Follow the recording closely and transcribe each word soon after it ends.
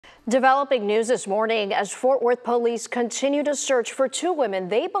Developing news this morning as Fort Worth police continue to search for two women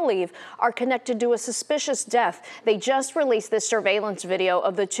they believe are connected to a suspicious death. They just released this surveillance video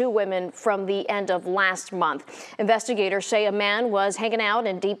of the two women from the end of last month. Investigators say a man was hanging out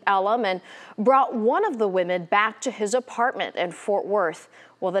in Deep Ellum and brought one of the women back to his apartment in Fort Worth.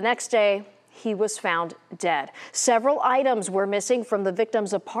 Well, the next day, he was found dead. Several items were missing from the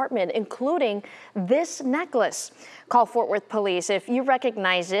victim's apartment, including this necklace. Call Fort Worth police if you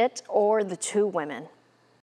recognize it or the two women.